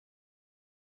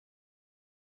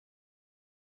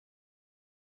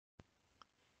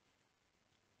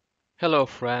Hello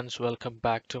friends, welcome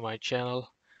back to my channel.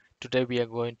 Today we are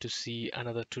going to see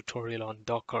another tutorial on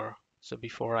Docker. So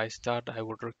before I start, I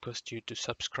would request you to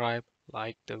subscribe,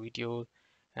 like the video,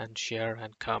 and share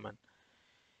and comment.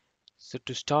 So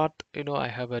to start, I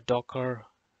have a Docker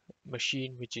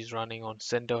machine which is running on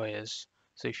CentOS.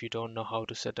 So if you don't know how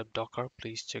to set up Docker,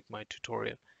 please check my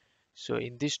tutorial. So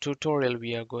in this tutorial,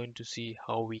 we are going to see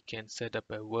how we can set up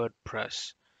a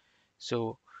WordPress.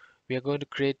 So we are going to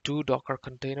create two Docker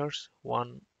containers,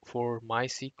 one for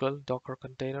MySQL Docker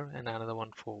container and another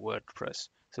one for WordPress.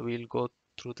 So we'll go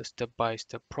through the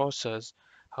step-by-step process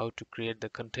how to create the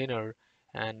container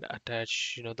and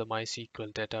attach, the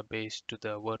MySQL database to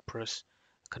the WordPress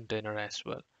container as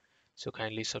well. So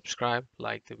kindly subscribe,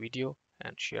 like the video,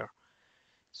 and share.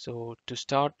 So to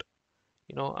start,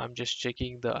 I'm just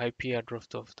checking the IP address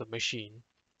of the machine,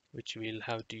 which we'll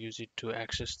have to use it to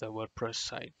access the WordPress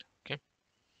site. Okay.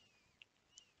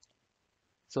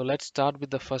 So let's start with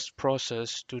the first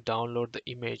process to download the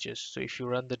images. So if you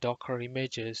run the Docker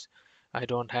images, I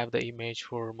don't have the image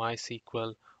for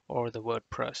MySQL or the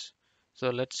WordPress. So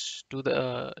let's do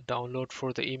the download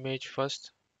for the image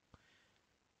first.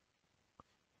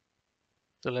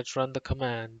 So let's run the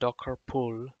command docker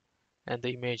pull and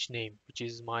the image name, which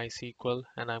is MySQL,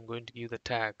 and I'm going to give the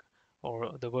tag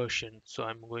or the version. So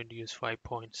I'm going to use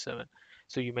 5.7.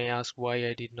 So you may ask why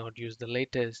I did not use the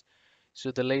latest. So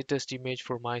the latest image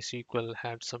for MySQL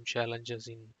had some challenges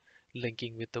in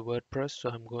linking with the WordPress, so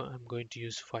I'm going to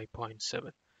use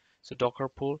 5.7. So Docker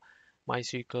pull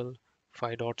MySQL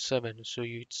 5.7, so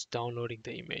it's downloading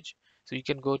the image. So you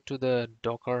can go to the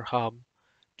Docker Hub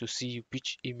to see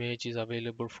which image is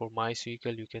available for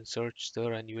MySQL. You can search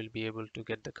there and you will be able to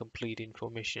get the complete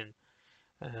information,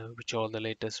 which are the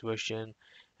latest version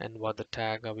and what the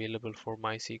tag available for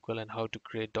MySQL and how to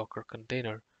create Docker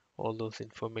container. All those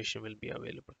information will be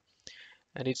available.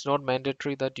 And it's not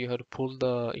mandatory that you have to pull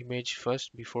the image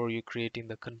first before you creating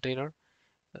the container.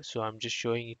 So I'm just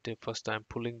showing it the first time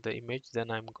pulling the image, then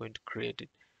I'm going to create it.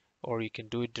 Or you can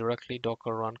do it directly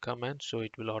docker run command, so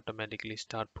it will automatically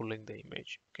start pulling the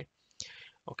image. Okay.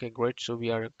 Okay, great. So we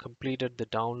are completed the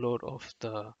download of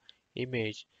the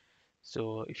image.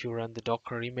 So if you run the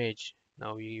Docker image,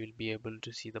 now you will be able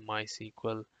to see the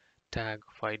MySQL tag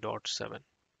 5.7.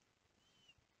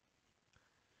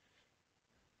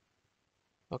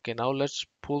 Okay, now let's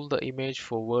pull the image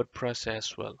for WordPress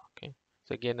as well. Okay,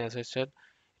 so again, as I said,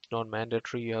 it's not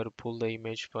mandatory you have to pull the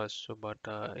image first. So, but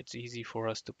it's easy for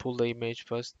us to pull the image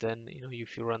first. Then,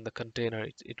 if you run the container,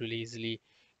 it will easily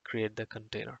create the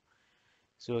container.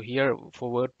 So here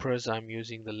for WordPress, I'm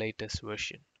using the latest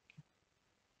version.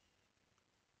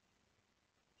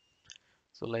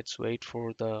 So let's wait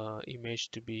for the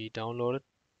image to be downloaded.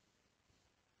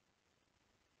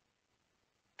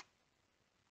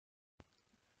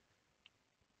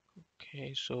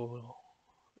 Okay, so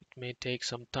it may take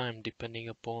some time depending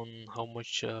upon how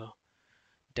much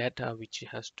data which it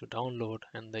has to download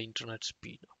and the internet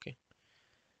speed. Okay,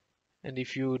 and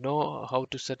if you know how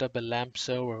to set up a LAMP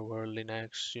server where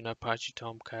Linux, Apache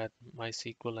Tomcat,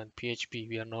 MySQL, and PHP,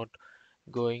 we are not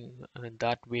going in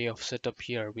that way of setup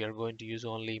here. We are going to use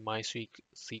only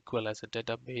MySQL as a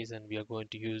database, and we are going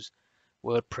to use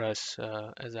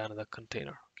WordPress as another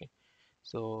container. Okay.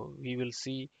 So we will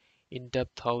see in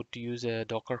depth how to use a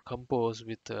Docker Compose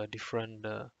with different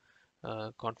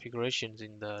configurations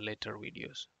in the later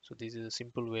videos. So this is a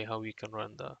simple way how we can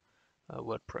run the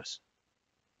WordPress.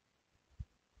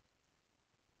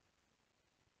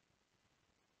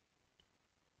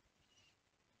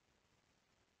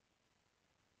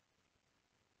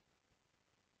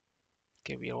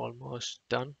 Okay, we are almost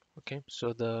done. Okay,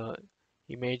 so the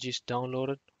image is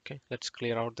downloaded. Okay, let's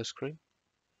clear out the screen.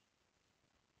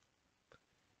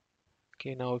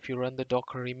 Okay, now if you run the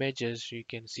Docker images, you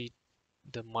can see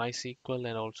the MySQL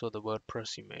and also the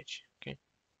WordPress image. Okay.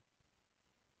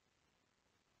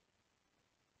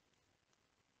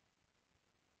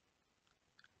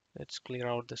 Let's clear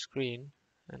out the screen,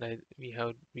 and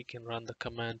we can run the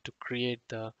command to create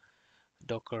the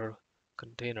Docker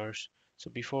containers. So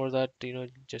before that,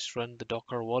 just run the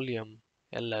Docker volume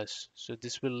ls. So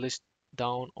this will list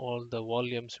down all the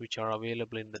volumes which are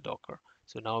available in the Docker.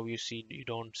 So now you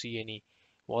don't see any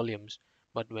volumes,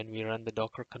 but when we run the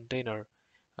Docker container,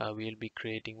 we'll be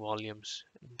creating volumes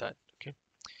in that. Okay.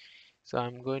 So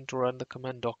I'm going to run the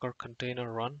command docker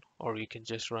container run, or you can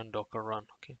just run docker run.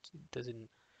 Okay. It doesn't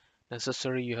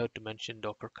necessary you have to mention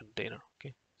docker container.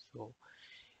 Okay. So,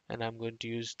 and I'm going to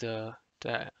use the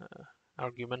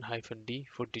argument -d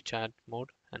for detached mode,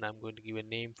 and I'm going to give a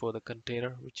name for the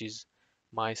container, which is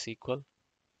MySQL.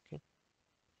 Okay.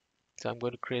 So I'm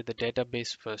going to create the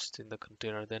database first in the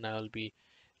container, then I'll be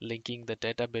linking the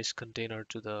database container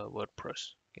to the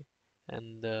WordPress. Okay.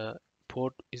 And the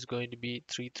port is going to be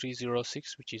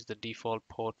 3306, which is the default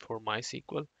port for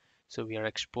MySQL. So we are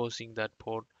exposing that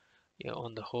port, yeah,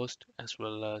 on the host as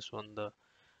well as on the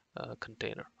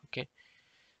container. Okay.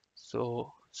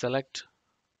 So select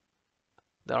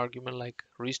the argument like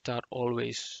restart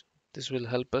always. This will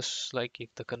help us, like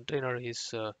if the container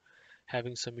is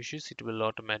having some issues, it will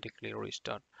automatically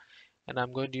restart. And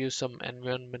I'm going to use some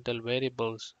environmental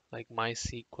variables like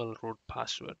MySQL root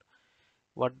password.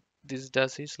 What this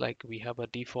does is, like, we have a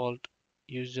default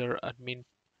user admin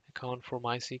account for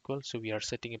MySQL, so we are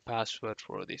setting a password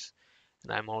for this.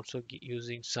 And I'm also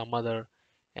using some other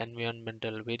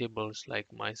environmental variables like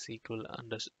MySQL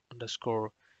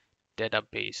underscore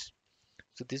database.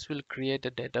 So this will create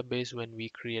a database when we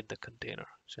create the container.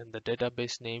 So and the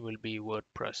database name will be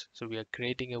WordPress. So we are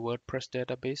creating a WordPress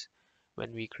database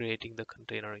when we creating the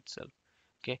container itself.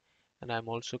 Okay. And I'm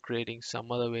also creating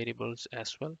some other variables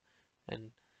as well.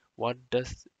 And what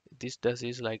does this does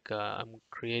is, like, I'm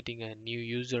creating a new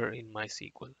user in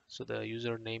MySQL. So the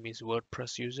user name is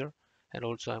WordPress user, and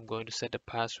also I'm going to set a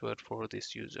password for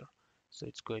this user. So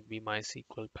it's going to be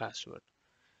MySQL password.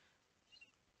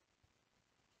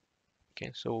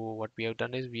 Okay, so what we have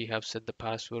done is we have set the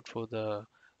password for the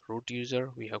root user,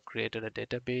 we have created a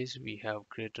database, we have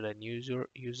created a new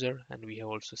user, and we have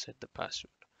also set the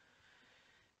password.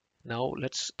 Now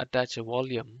let's attach a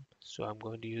volume. So I'm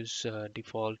going to use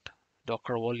default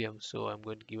Docker volume. So I'm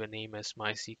going to give a name as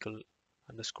MySQL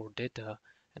underscore data,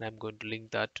 and I'm going to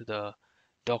link that to the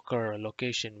Docker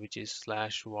location, which is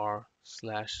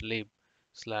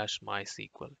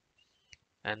 /var/lib/MySQL.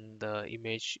 And the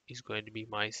image is going to be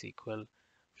MySQL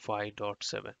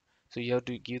 5.7. So you have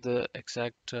to give the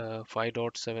exact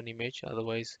 5.7 image,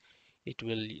 otherwise it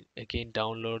will again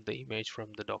download the image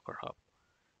from the Docker Hub.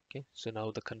 Okay, so now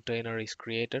the container is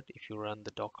created. If you run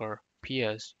the Docker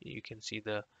ps, you can see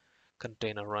the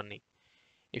container running.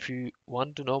 If you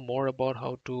want to know more about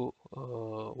how to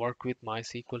work with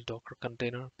MySQL Docker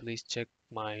container, please check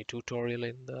my tutorial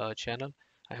in the channel.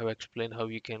 I have explained how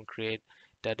you can create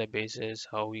databases,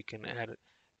 how you can add,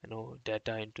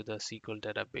 data into the SQL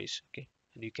database. Okay,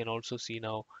 and you can also see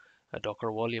now a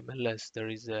Docker volume ls. There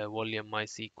is a volume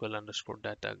MySQL underscore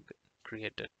data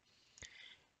created.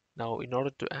 Now, in order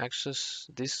to access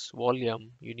this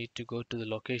volume, you need to go to the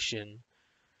location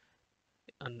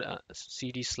and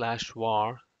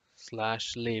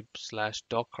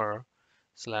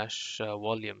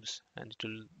cd/var/lib/docker/volumes, and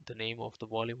the name of the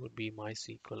volume would be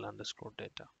MySQL underscore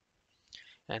data,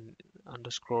 and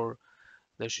underscore,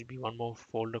 there should be one more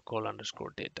folder called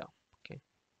underscore data. Okay,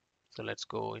 so let's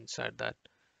go inside that.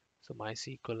 So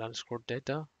MySQL underscore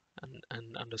data and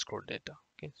underscore data.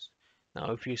 Okay,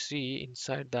 now if you see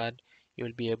inside that, you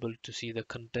will be able to see the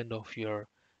content of your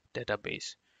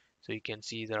database. So you can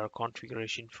see there are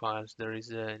configuration files. There is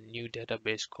a new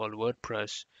database called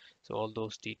WordPress. So all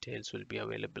those details will be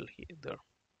available here there.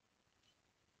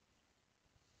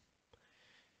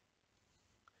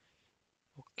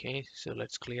 Okay, so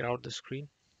let's clear out the screen.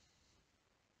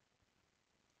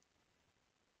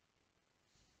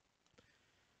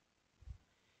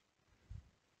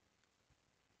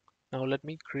 Now let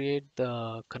me create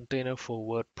the container for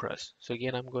WordPress. So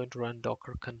again, I'm going to run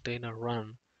docker container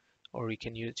run, or you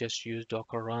can just use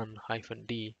docker run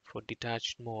 -d for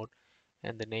detached mode,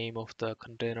 and the name of the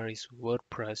container is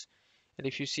WordPress. And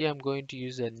if you see, I'm going to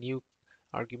use a new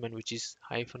argument, which is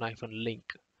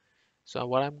 --link. So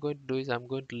what I'm going to do is I'm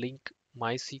going to link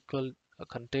MySQL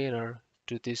container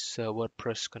to this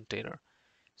WordPress container.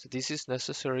 So this is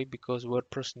necessary because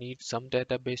WordPress needs some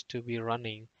database to be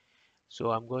running.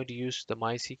 So I'm going to use the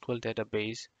MySQL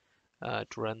database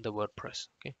to run the WordPress.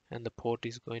 Okay, and the port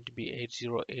is going to be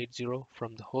 8080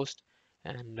 from the host,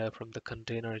 and from the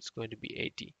container it's going to be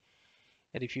 80.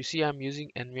 And if you see, I'm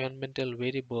using environmental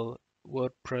variable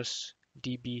WordPress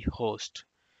DB host.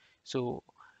 So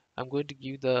I'm going to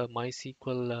give the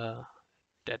MySQL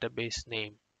database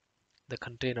name, the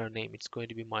container name. It's going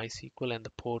to be MySQL, and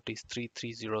the port is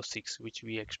 3306, which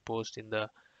we exposed in the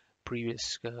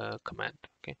previous command.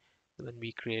 Okay, when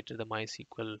we created the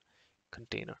MySQL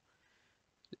container.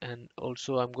 And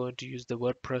also I'm going to use the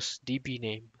WordPress DB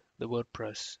name, the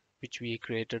WordPress, which we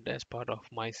created as part of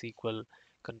MySQL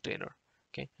container.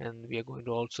 Okay, and we are going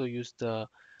to also use the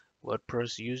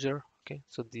WordPress user. Okay,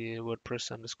 so the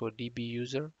WordPress underscore DB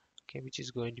user, okay, which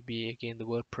is going to be again the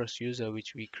WordPress user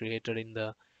which we created in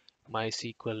the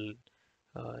MySQL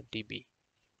DB.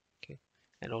 Okay,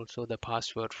 and also the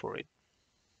password for it.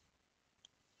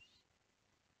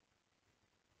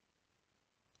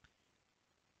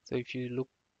 So if you look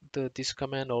this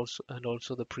command also and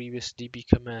also the previous db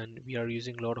command, we are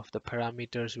using a lot of the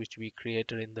parameters which we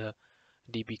created in the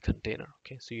db container.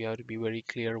 Okay, so you have to be very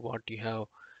clear what you have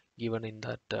given in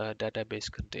that database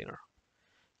container.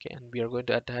 Okay, and we are going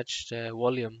to attach the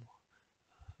volume,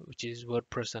 which is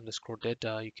WordPress underscore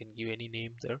data. You can give any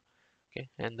name there. Okay,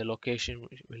 and the location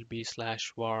will be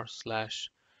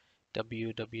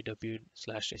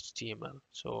 /var/www/html.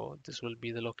 So this will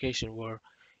be the location where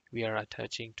we are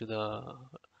attaching to the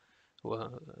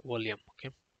volume. Okay,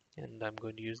 and I'm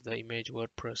going to use the image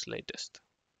WordPress latest.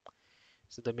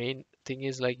 So the main thing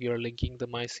is like you're linking the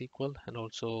MySQL, and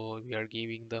also we are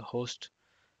giving the host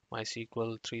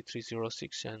MySQL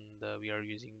 3306, and we are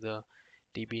using the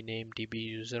DB name, DB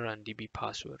user, and DB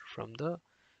password from the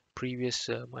previous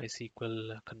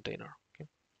MySQL container. Okay,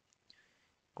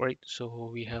 great. So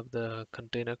we have the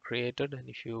container created, and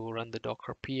if you run the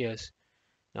docker ps,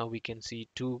 now we can see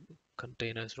two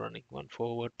containers running, one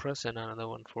for WordPress and another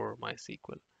one for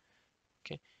MySQL.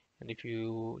 Okay, and if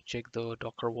you check the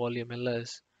docker volume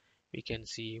ls, we can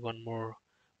see one more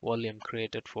volume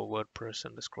created for WordPress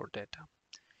underscore data.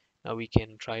 Now we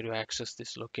can try to access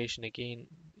this location again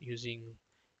using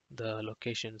the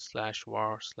location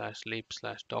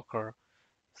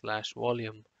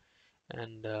 /var/lib/docker/volume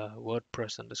and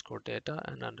WordPress underscore data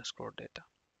and underscore data.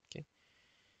 Okay,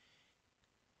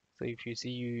 so if you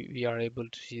see, we are able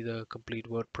to see the complete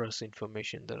WordPress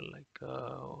information there, like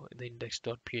the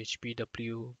index.php,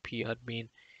 wp admin,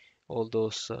 all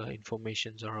those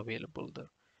informations are available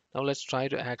there. Now let's try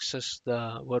to access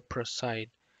the WordPress site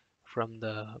from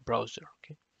the browser.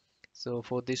 Okay, so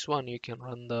for this one, you can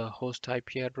run the host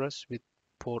IP address with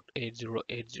port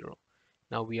 8080.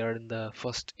 Now we are in the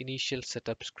first initial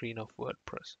setup screen of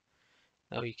WordPress.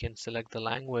 Now you can select the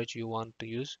language you want to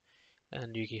use,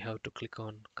 and you have to click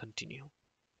on continue.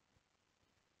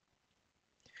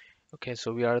 Okay,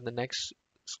 so we are in the next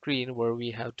screen where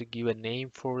we have to give a name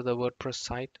for the WordPress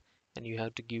site, and you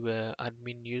have to give a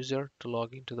admin user to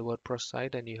log into the WordPress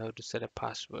site, and you have to set a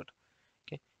password.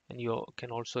 Okay, and you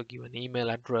can also give an email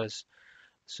address.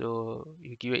 So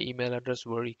you give an email address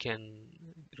where you can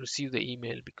receive the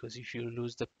email, because if you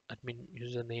lose the admin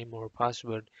username or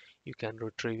password, you can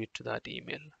retrieve it to that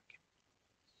email.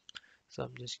 So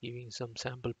I'm just giving some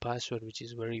sample password which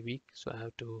is very weak, so I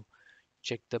have to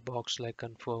check the box like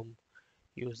confirm,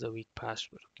 use the weak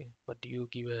password. Okay, but you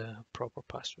give a proper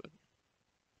password.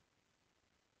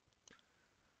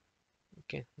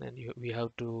 Okay, then we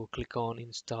have to click on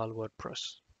install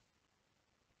WordPress.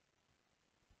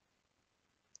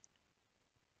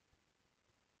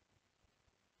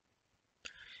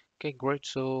 Okay, great.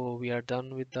 So we are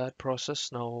done with that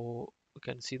process. Now you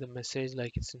can see the message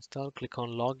like it's installed. Click on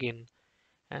login,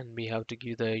 and we have to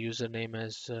give the username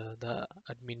as the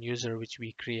admin user which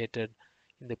we created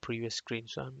in the previous screen.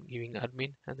 So I'm giving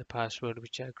admin, and the password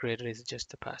which I created is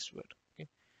just the password. Okay,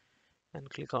 and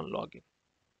click on login.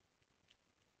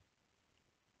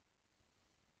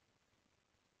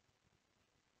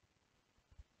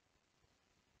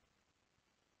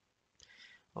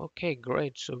 Okay,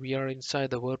 great. So we are inside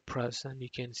the WordPress, and you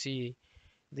can see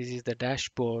this is the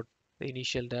dashboard, the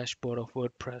initial dashboard of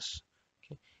WordPress.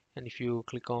 Okay, and if you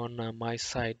click on my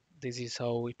site, this is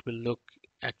how it will look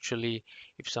actually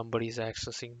if somebody is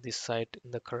accessing this site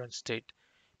in the current state,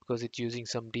 because it's using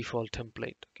some default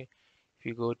template. Okay, if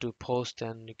you go to post,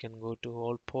 and you can go to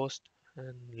all post,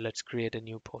 and let's create a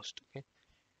new post. Okay,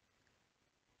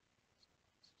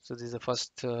 so this is the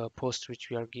first post which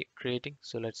we are creating.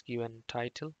 So let's give an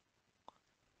title.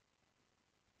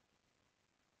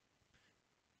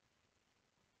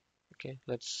 Okay,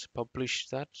 let's publish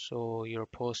that, so your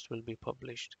post will be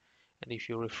published, and if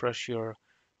you refresh your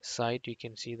site, you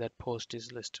can see that post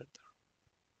is listed there,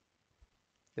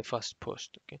 the first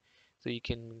post. Okay, so you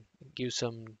can give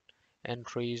some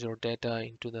entries or data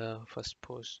into the first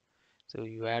post, so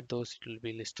you add those, it will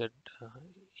be listed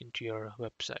into your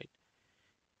website.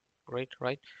 Great,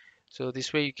 right? So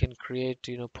this way you can create,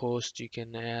 posts, you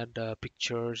can add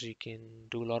pictures, you can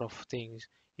do a lot of things.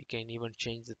 You can even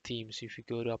change the themes. If you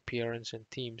go to appearance and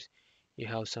themes, you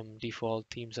have some default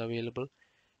themes available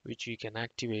which you can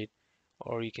activate,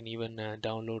 or you can even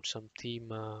download some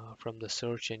theme from the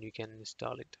search, and you can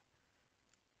install it.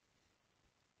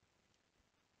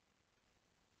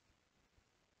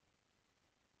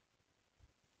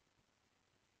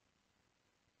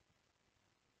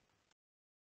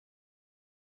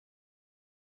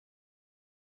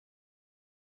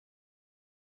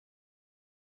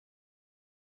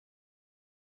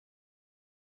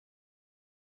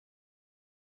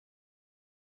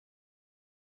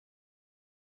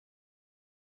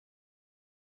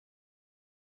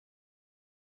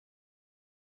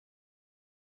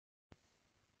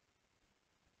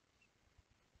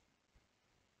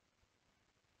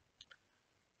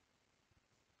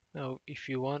 Now, if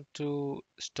you want to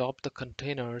stop the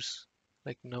containers,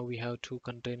 like now we have two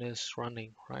containers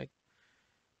running, right?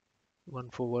 One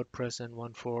for WordPress and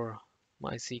one for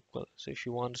MySQL. So if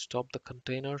you want to stop the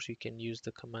containers, you can use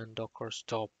the command docker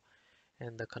stop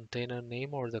and the container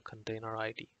name or the container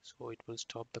ID. So it will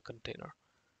stop the container.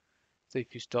 So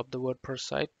if you stop the WordPress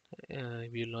site, you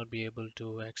will not be able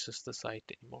to access the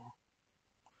site anymore.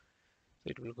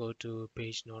 So it will go to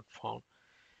page not found.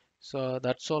 So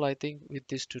that's all I think with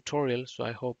this tutorial. So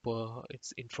I hope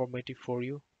it's informative for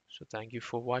you. So thank you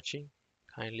for watching.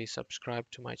 Kindly subscribe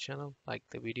to my channel, like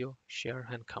the video, share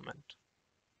and comment.